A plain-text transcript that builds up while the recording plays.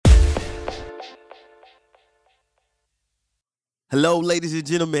Hello, ladies and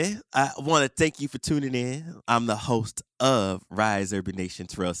gentlemen. I want to thank you for tuning in. I'm the host of Rise Urban Nation,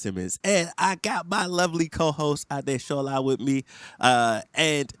 Taryell Simmons, and I got my lovely co-host Adesola with me.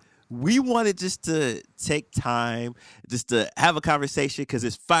 And we wanted just to take time just to have a conversation because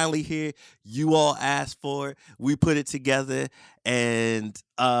it's finally here. You all asked for it. We put it together, and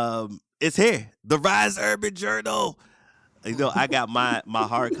it's here. The Rise Urban Journal. I got my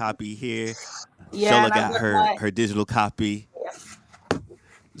hard copy here. Yeah, Shola and I've got got her my her digital copy.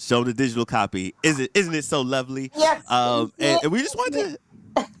 Show the digital copy. Isn't it so lovely? yes. Can you see And it? we Can just you see wanted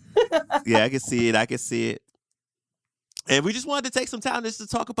it? to, yeah, I can see it. I can see it. And we just wanted to take some time just to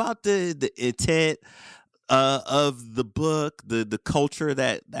talk about the intent of the book, the culture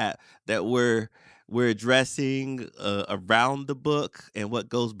that we're addressing around the book and what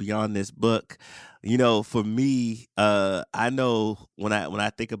goes beyond this book. For me, I know when I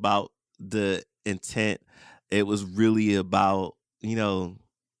think about the intent, it was really about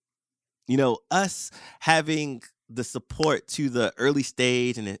us having the support to the early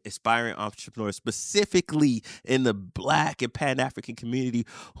stage and aspiring entrepreneurs, specifically in the Black and Pan African community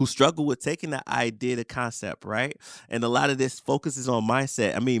who struggle with taking the idea to concept, right? And a lot of this focuses on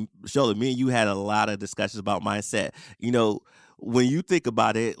mindset. I mean, Shola, me and you had a lot of discussions about mindset. When you think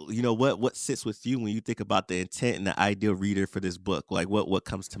about it, what sits with you when you think about the intent and the ideal reader for this book? Like what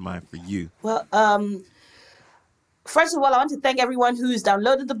comes to mind for you? Well, first of all, I want to thank everyone who's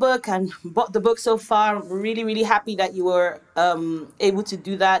downloaded the book and bought the book so far. I'm really, really happy that you were able to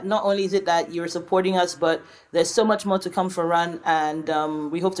do that. Not only is it that you're supporting us, but there's so much more to come for Run,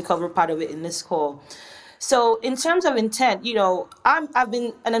 and we hope to cover part of it in this call. So, in terms of intent, I've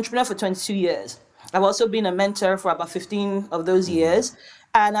been an entrepreneur for 22 years. I've also been a mentor for about 15 of those Hmm. years,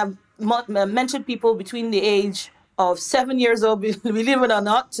 and I've mentored people between the age of 7 years old, believe it or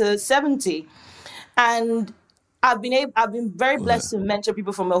not, to 70. And I've been very blessed to mentor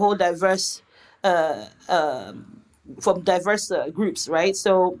people from a whole diverse groups, right?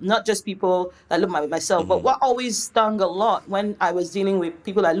 So not just people that look like myself, but Hmm. what always stung a lot when I was dealing with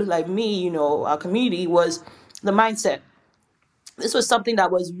people that look like me, our community, was the mindset. This was something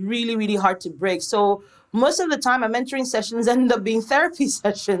that was really, really hard to break. So most of the time, my mentoring sessions ended up being therapy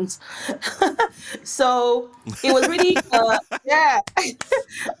sessions. So it was really, yeah.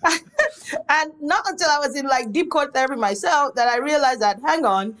 And not until I was in like deep core therapy myself that I realized that, hang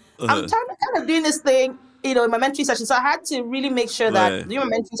on, I'm Uh-huh. kind of doing this thing, in my mentoring session. So I had to really make sure that Right. during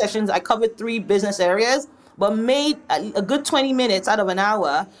my mentoring sessions, I covered three business areas, but made a good 20 minutes out of an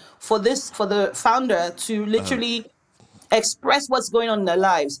hour for the founder to Uh-huh. literally express what's going on in their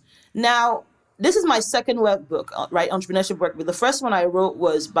lives. Now, this is my second workbook, right? Entrepreneurship workbook. The first one I wrote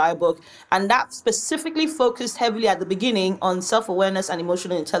was Buy a Book, and that specifically focused heavily at the beginning on self awareness and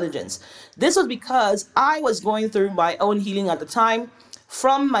emotional intelligence. This was because I was going through my own healing at the time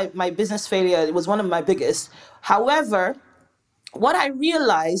from my business failure. It was one of my biggest. However, what I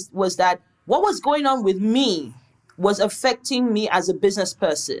realized was that what was going on with me was affecting me as a business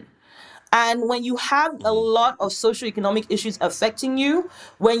person. And when you have a Hmm. lot of socioeconomic issues affecting you,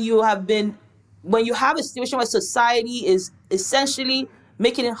 when you have been, when you have a situation where society is essentially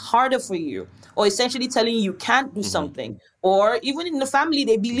making it harder for you, or essentially telling you can't do Hmm. something, or even in the family,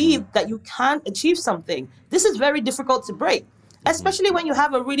 they Hmm. believe that you can't achieve something, this is very difficult to break, Hmm. especially when you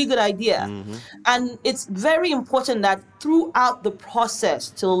have a really good idea. Hmm. And it's very important that throughout the process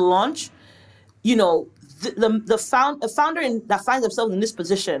to launch, you know a founder that finds themselves in this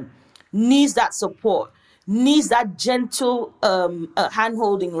position needs that support, needs that gentle hand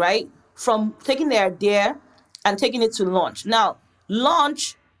holding, right, from taking their idea and taking it to launch. Now,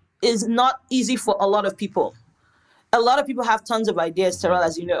 launch is not easy for a lot of people. A lot of people have tons of ideas, Terrell, Hmm.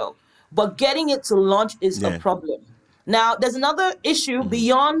 as you know, but getting it to launch is a Yeah. problem. Now, there's another issue Hmm.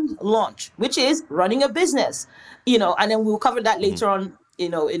 beyond launch, which is running a business, and then we'll cover that Hmm. later on,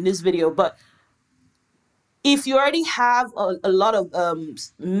 in this video. But if you already have a lot of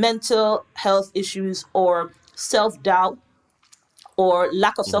mental health issues or self doubt or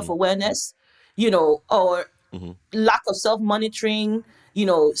lack of self Hmm. awareness, or Hmm. lack of self monitoring,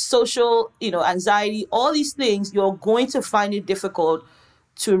 social, anxiety, all these things, you're going to find it difficult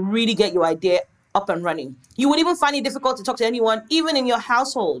to really get your idea up and running. You would even find it difficult to talk to anyone, even in your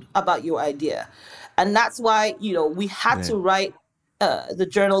household, about your idea. And that's why, we had Yeah. to write the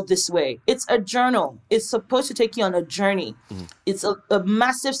journal this way. It's a journal. It's supposed to take you on a journey. Hmm. It's a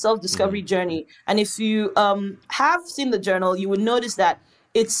massive self-discovery Hmm. journey. And if you have seen the journal, you would notice that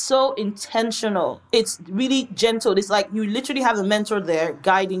it's so intentional. It's really gentle. It's like you literally have a mentor there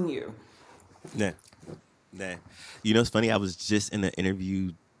guiding you. Yeah. Yeah. It's funny. I was just in an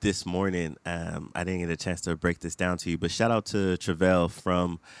interview this morning. I didn't get a chance to break this down to you, but shout out to Travell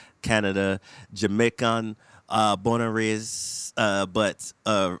from Canada, Jamaican, born and raised, but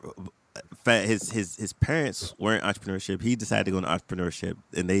his parents weren't entrepreneurship. He decided to go into entrepreneurship,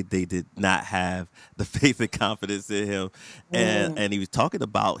 and they did not have the faith and confidence in him, Mm, and he was talking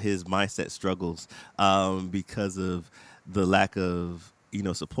about his mindset struggles because of the lack of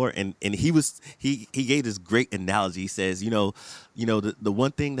support, and he gave this great analogy. He says, the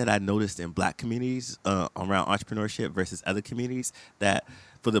one thing that I noticed in black communities around entrepreneurship versus other communities, that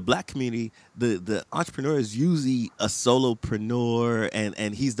for the black community, the entrepreneur is usually a solopreneur,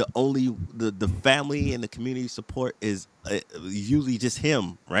 and he's the only, the family and the community support is usually just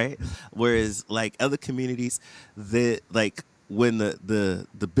him, right? Whereas like other communities, that like when the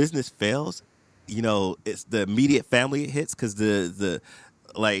business fails, it's the immediate family it hits, because the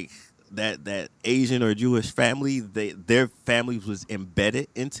like that Asian or Jewish family, their families was embedded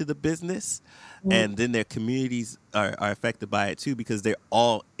into the business, mm, and then their communities are affected by it too, because they're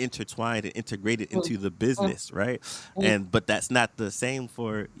all intertwined and integrated mm, into the mm, business, right? mm, And but that's not the same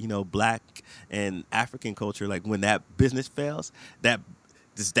for black and African culture. Like when that business fails, that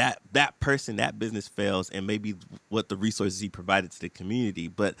just that person, that business fails, and maybe what the resources he provided to the community,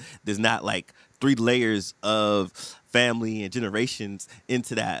 but there's not like three layers of family and generations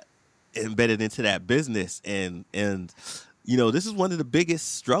into that, embedded into that business. And this is one of the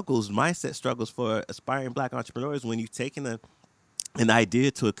biggest struggles, mindset struggles, for aspiring black entrepreneurs. When you've taken an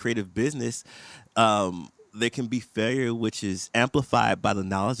idea to a creative business, there can be failure, which is amplified by the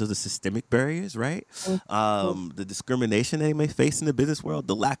knowledge of the systemic barriers, right? mm, mm, The discrimination they may face in the business world,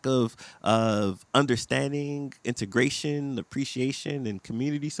 the lack of understanding, integration, appreciation, and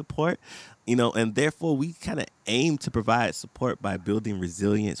community support. And therefore we kind of aim to provide support by building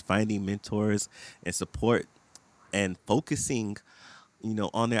resilience, finding mentors and support, and focusing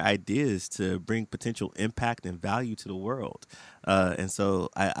on their ideas to bring potential impact and value to the world. And so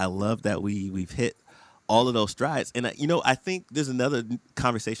I love that we've hit all of those strides. And I think there's another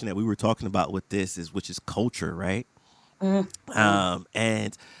conversation that we were talking about with this, which is culture, right? mm, mm.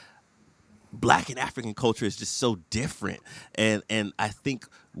 And black and African culture is just so different, and I think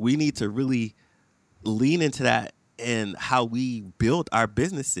we need to really lean into that and how we build our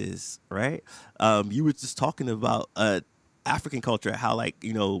businesses, right? You were just talking about African culture, how like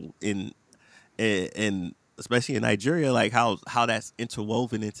in especially in Nigeria, like how that's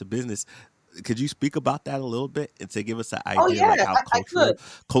interwoven into business. Could you speak about that a little bit, and to give us an Oh idea, yeah, like how I could.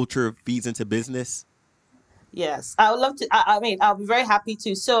 culture feeds into business? Yes, I would love to. I mean, I'll be very happy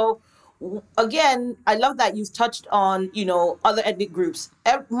to. So, again, I love that you've touched on, other ethnic groups.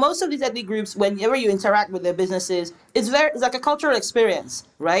 Most of these ethnic groups, whenever you interact with their businesses, it's like a cultural experience,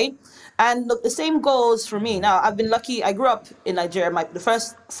 right? And look, the same goes for me. Now, I've been lucky. I grew up in Nigeria. The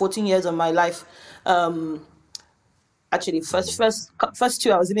first 14 years of my life, actually, Hmm. first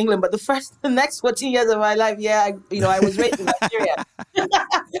two I was in England, but the next 14 years of my life, yeah, I was raised in Nigeria.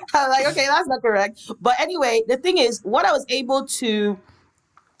 I'm like, okay, that's not correct. But anyway, the thing is, what I was able to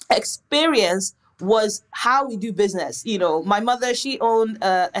experience was how we do business. My mother, she owned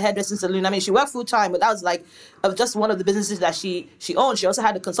a hairdressing salon. I mean, she worked full time, but that was like just one of the businesses that she owned. She also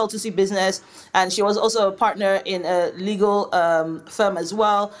had a consultancy business, and she was also a partner in a legal firm as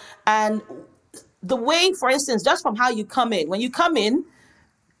well. And the way, for instance, just from how you come in, when you come in,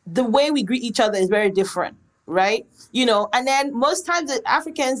 the way we greet each other is very different, right? And then most times the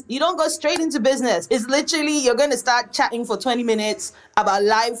Africans, you don't go straight into business. It's literally, you're going to start chatting for 20 minutes about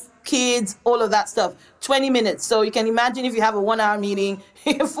life, kids, all of that stuff. 20 minutes. So you can imagine if you have a 1 hour meeting,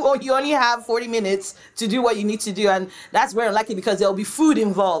 you only have 40 minutes to do what you need to do. And that's very unlikely because there'll be food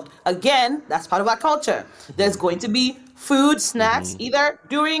involved. Again, that's part of our culture. There's going to be food, snacks, Hmm. either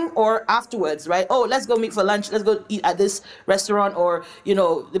during or afterwards, right? Oh, let's go meet for lunch. Let's go eat at this restaurant, or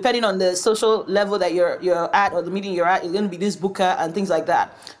depending on the social level that you're at, or the meeting you're at, it's going to be this booker and things like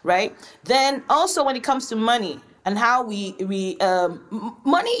that, right? Then also when it comes to money and how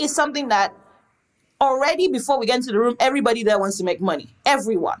money is something that already before we get into the room, everybody there wants to make money.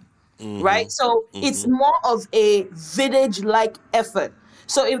 Everyone, Hmm. right? So it's Hmm. more of a village like effort.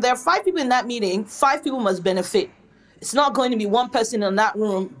 So if there are 5 people in that meeting, 5 people must benefit. It's not going to be one person in that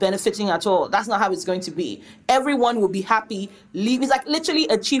room benefiting at all. That's not how it's going to be. Everyone will be happy. Leave. It's like literally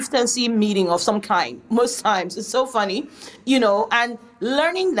a chieftaincy meeting of some kind. Most times, it's so funny, And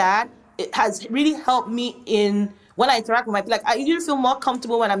learning that, it has really helped me in when I interact with my, like, I usually feel more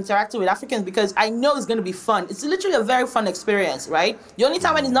comfortable when I'm interacting with Africans because I know it's going to be fun. It's literally a very fun experience, right? The only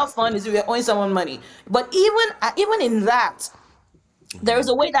time when it's Hmm. not fun is if you're owing someone money. But even in that, there Hmm. is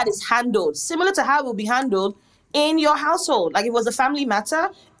a way that is handled, similar to how it will be handled in your household. Like, it was a family matter.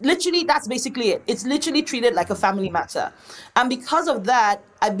 Literally, that's basically it. It's literally treated like a family matter. And because of that,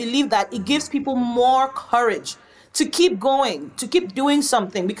 I believe that it gives people more courage to keep going, to keep doing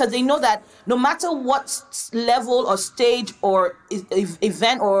something, because they know that no matter what level or stage or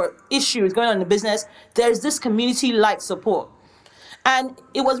event or issue is going on in the business, there's this community like support. And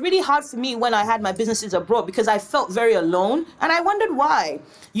it was really hard for me when I had my businesses abroad, because I felt very alone and I wondered why.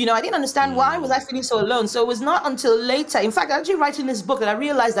 I didn't understand why was I feeling so alone. So it was not until later, in fact, actually writing this book, that I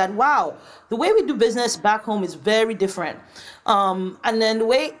realized that, wow, the way we do business back home is very different. And then the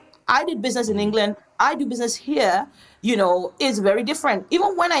way I did business in England, I do business here, is very different.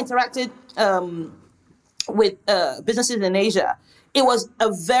 Even when I interacted with businesses in Asia, it was a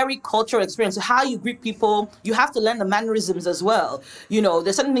very cultural experience. So how you greet people, you have to learn the mannerisms as well.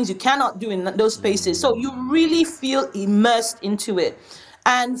 There's certain things you cannot do in those spaces. So you really feel immersed into it.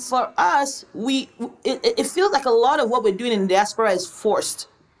 And for us, it feels like a lot of what we're doing in the diaspora is forced,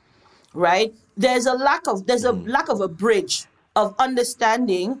 right? There's a lack of a bridge of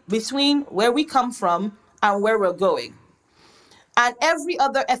understanding between where we come from and where we're going. And every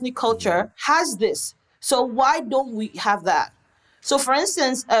other ethnic culture has this. So why don't we have that? So, for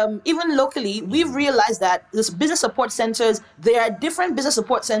instance, even locally, we've realized that this business support centers, there are different business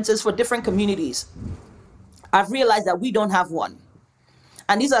support centers for different communities. I've realized that we don't have one.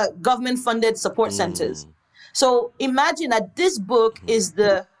 And these are government funded support centers. So imagine that this book is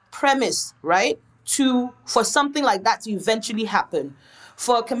the premise, right? For something like that to eventually happen.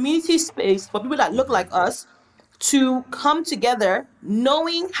 For a community space, for people that look like us, to come together,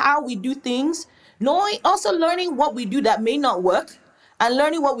 knowing how we do things, knowing, also learning what we do that may not work, and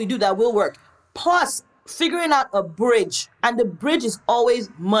learning what we do that will work. Plus, figuring out a bridge, and the bridge is always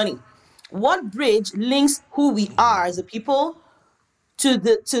money. What bridge links who we are as a people to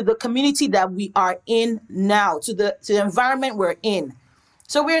the community that we are in now, to the environment we're in.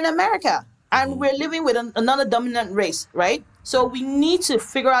 So we're in America and we're living with another dominant race, right? So we need to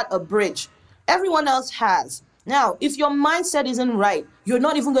figure out a bridge. Everyone else has. Now, if your mindset isn't right, you're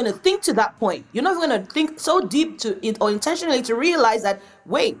not even going to think to that point. You're not even going to think so deep to it, or intentionally, to realize that,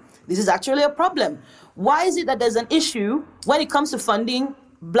 wait, this is actually a problem. Why is it that there's an issue when it comes to funding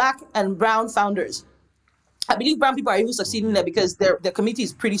Black and brown founders? I believe brown people are even succeeding there because their community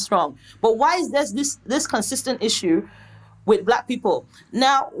is pretty strong. But why is there this consistent issue with Black people?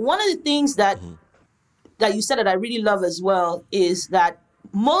 Now, one of the things that you said that I really love as well is that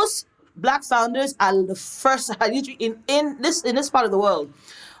most Black founders are the first, are usually in this part of the world,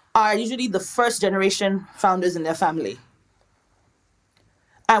 are usually the first generation founders in their family.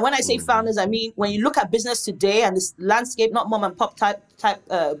 And when I say founders, I mean, when you look at business today and this landscape, not mom and pop type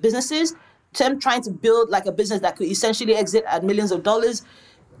businesses, them trying to build like a business that could essentially exit at millions of dollars,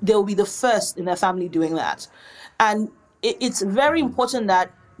 they'll be the first in their family doing that. And it's very important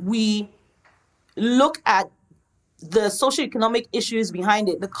that we look at the socioeconomic issues behind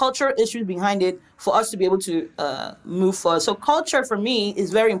it, the cultural issues behind it, for us to be able to move forward. So culture for me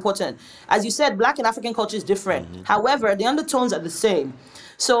is very important. As you said, Black and African culture is different. However, the undertones are the same.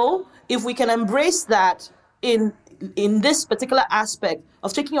 So if we can embrace that in this particular aspect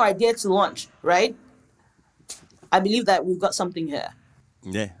of taking your idea to launch, right? I believe that we've got something here.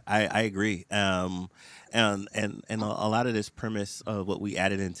 Yeah, I agree. And a lot of this premise of what we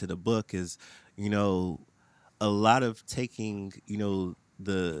added into the book is, you know, a lot of taking,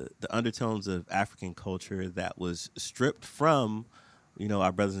 the undertones of African culture that was stripped from,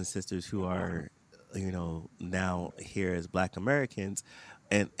 our brothers and sisters who are, now here as Black Americans,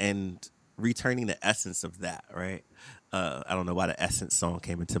 and returning the essence of that, right? I don't know why the Essence song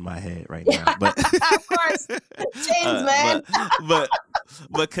came into my head right now, but Of course, James, uh, man. but but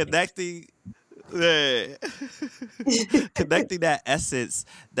but connecting, yeah, connecting that essence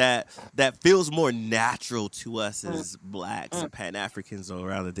that feels more natural to us as Blacks and Pan Africans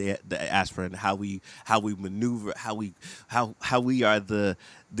around the diaspora, and how we maneuver, how we are the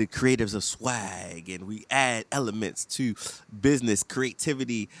creatives of swag, and we add elements to business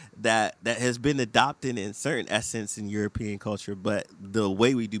creativity that has been adopted in certain essence in European culture, but the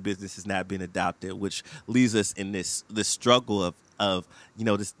way we do business has not been adopted, which leaves us in this struggle of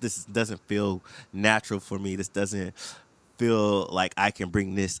this doesn't feel natural for me. This doesn't feel like I can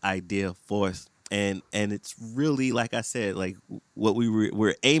bring this idea forth. And it's really, like I said, like what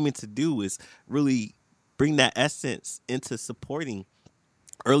we're aiming to do is really bring that essence into supporting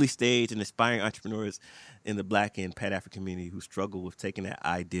early stage and aspiring entrepreneurs in the Black and Pan African community who struggle with taking that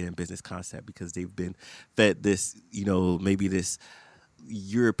idea and business concept because they've been fed this, maybe this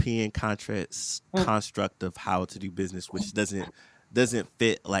European construct of how to do business, which doesn't doesn't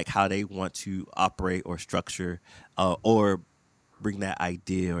fit like how they want to operate or structure or bring that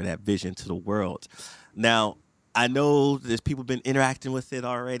idea or that vision to the world. Now, I know there's people been interacting with it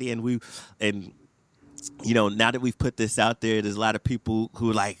already, and now that we've put this out there, there's a lot of people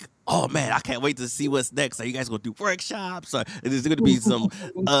who are like, oh man, I can't wait to see what's next. Are you guys gonna do workshops? Or is there gonna be some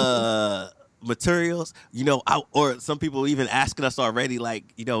materials? Or some people even asking us already, like,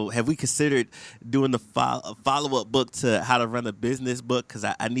 have we considered doing the follow up book to how to run a business book? Because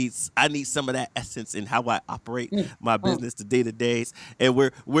I need some of that essence in how I operate my business, the day to days, and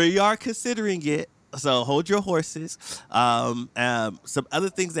we are considering it. So hold your horses. Some other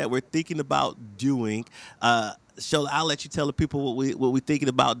things that we're thinking about doing. Shola, I'll let you tell the people what we're thinking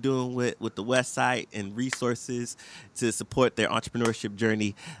about doing with the website and resources to support their entrepreneurship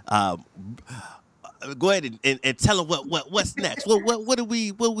journey. Go ahead and tell them what's next. What are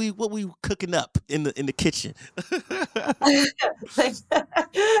we cooking up in the kitchen?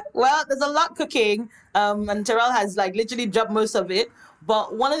 Well, there's a lot cooking, and Taryell has like literally dropped most of it.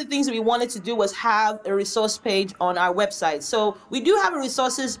 But one of the things we wanted to do was have a resource page on our website. So we do have a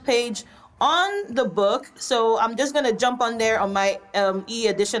resources page on the book. So I'm just going to jump on there on my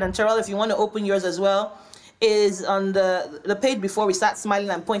e-edition. And Taryell, if you want to open yours as well, is on the page before we start smiling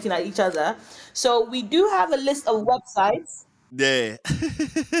and pointing at each other. So we do have a list of websites. Yeah.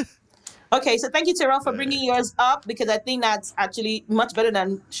 Okay, so thank you, Taryell, for bringing yours up, because I think that's actually much better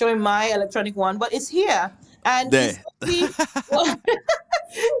than showing my electronic one. But it's here, and Yeah.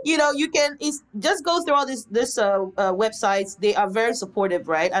 you can just go through all this websites. They are very supportive,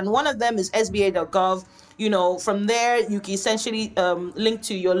 right? And one of them is sba.gov. From there you can essentially link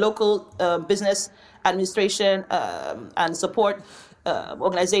to your local business administration and support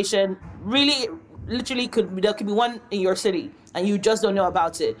organization. Really, literally, there could be one in your city and you just don't know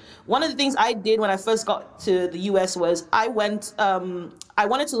about it. One of the things I did when I first got to the US was I wanted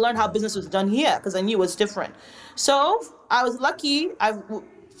to learn how business was done here, because I knew it was different. So I was lucky.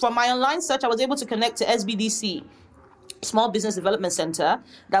 From my online search, I was able to connect to SBDC, Small Business Development Center,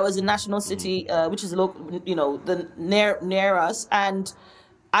 that was in National City, which is local, near us. And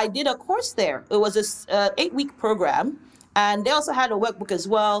I did a course there. It was a 8-week program. And they also had a workbook as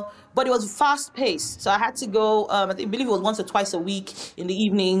well, but it was fast paced. So I had to go, I believe it was once or twice a week in the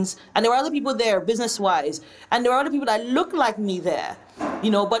evenings. And there were other people there business wise. And there were other people that looked like me there,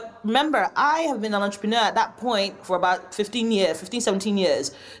 but remember, I have been an entrepreneur at that point for about 17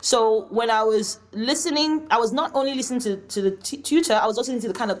 years. So when I was listening, I was not only listening to the tutor, I was also listening to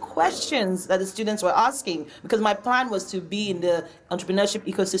the kind of questions that the students were asking, because my plan was to be in the entrepreneurship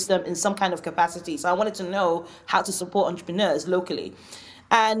ecosystem in some kind of capacity. So I wanted to know how to support entrepreneurs locally.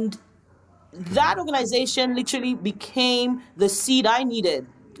 And that organization literally became the seed I needed,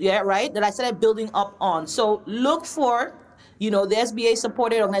 that I started building up on. So look for the SBA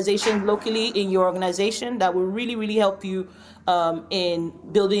supported organizations locally in your organization that will really, really help you in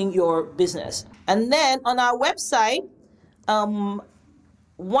building your business. And then on our website,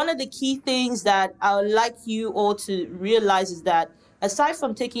 one of the key things that I would like you all to realize is that aside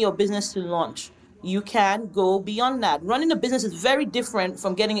from taking your business to launch, you can go beyond that. Running a business is very different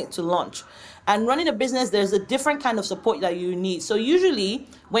from getting it to launch. And running a business, there's a different kind of support that you need. So usually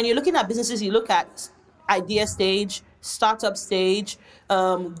when you're looking at businesses, you look at idea stage, startup stage,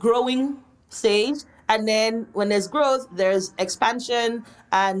 growing stage, and then when there's growth, there's expansion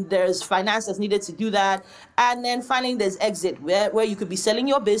and there's finance that's needed to do that. And then finally there's exit, where you could be selling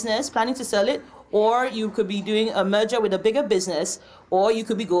your business, planning to sell it, or you could be doing a merger with a bigger business, or you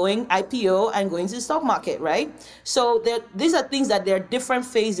could be going IPO and going to the stock market, right? So these are things that they're different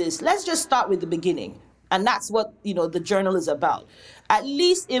phases. Let's just start with the beginning. And that's what, the journal is about. At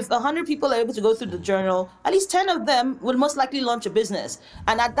least if 100 people are able to go through the journal, at least 10 of them will most likely launch a business.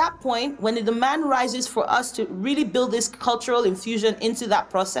 And at that point, when the demand rises for us to really build this cultural infusion into that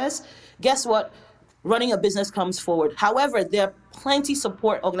process, guess what? Running a business comes forward. However, there are plenty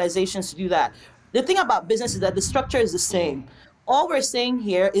support organizations to do that. The thing about business is that the structure is the same. All we're saying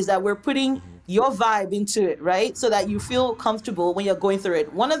here is that we're putting your vibe into it, right? So that you feel comfortable when you're going through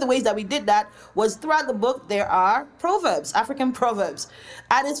it. One of the ways that we did that was throughout the book, there are proverbs, African proverbs.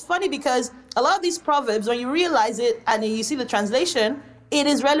 And it's funny because a lot of these proverbs, when you realize it and then you see the translation, it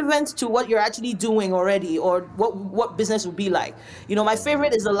is relevant to what you're actually doing already, or what business would be like. My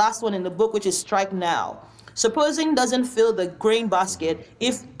favorite is the last one in the book, which is strike now. Supposing doesn't fill the grain basket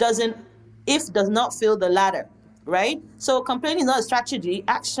if does not fill the ladder. Right? So complaining is not a strategy,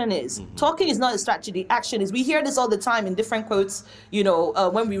 action is. Talking is not a strategy, action is. We hear this all the time in different quotes,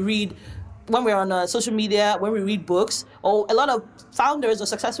 when we read when we're on social media, when we read books, or a lot of founders or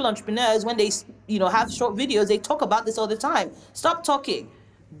successful entrepreneurs, when they have short videos, they talk about this all the time. Stop talking,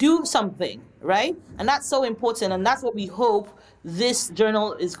 do something, right? And that's so important, and that's what we hope this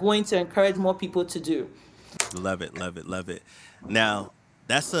journal is going to encourage more people to do. Love it, love it, love it. Now,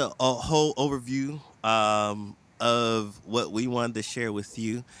 that's a whole overview of what we wanted to share with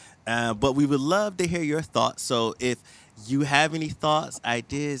you. But we would love to hear your thoughts. So if you have any thoughts,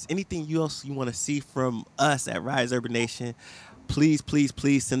 ideas, anything else you want to see from us at Rise Urban Nation, please, please,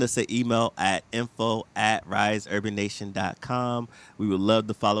 please send us an email at info@riseurbannation.com. We would love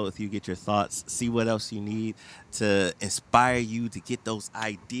to follow with you, get your thoughts, see what else you need to inspire you to get those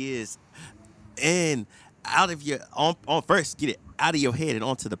ideas and out of your on first get it out of your head and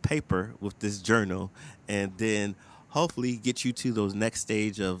onto the paper with this journal, and then hopefully get you to those next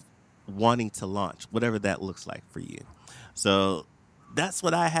stage of wanting to launch whatever that looks like for you. So that's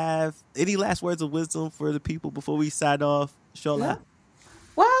what I have. Any last words of wisdom for the people before we sign off, Yeah. Shola?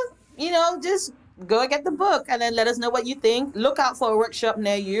 Well, just go and get the book and then let us know what you think. Look out for a workshop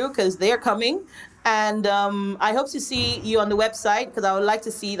near you because they're coming. And I hope to see you on the website because I would like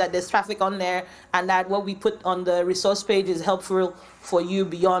to see that there's traffic on there and that what we put on the resource page is helpful for you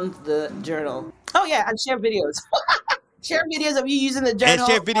beyond the journal. Oh, yeah, and share videos. Share videos of you using the And journal.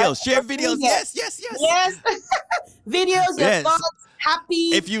 share videos, share Social videos. media. Yes, yes, yes. Yes. Videos, your Yes. thoughts,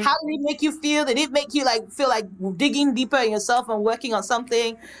 happy. If you How did it make you feel? Did it make you feel like digging deeper in yourself and working on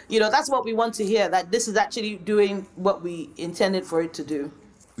something? That's what we want to hear, that this is actually doing what we intended for it to do.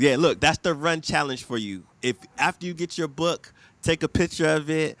 Yeah, look, that's the run challenge for you. If after you get your book, take a picture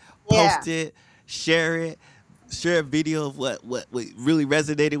of it, Yeah. post it, share a video of what really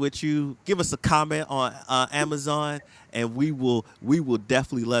resonated with you. Give us a comment on Amazon, and we will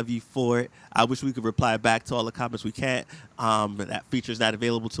definitely love you for it. I wish we could reply back to all the comments. We can't. But that feature is not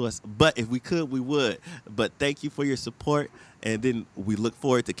available to us. But if we could, we would. But thank you for your support, and then we look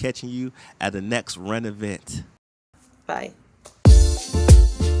forward to catching you at the next Run event. Bye.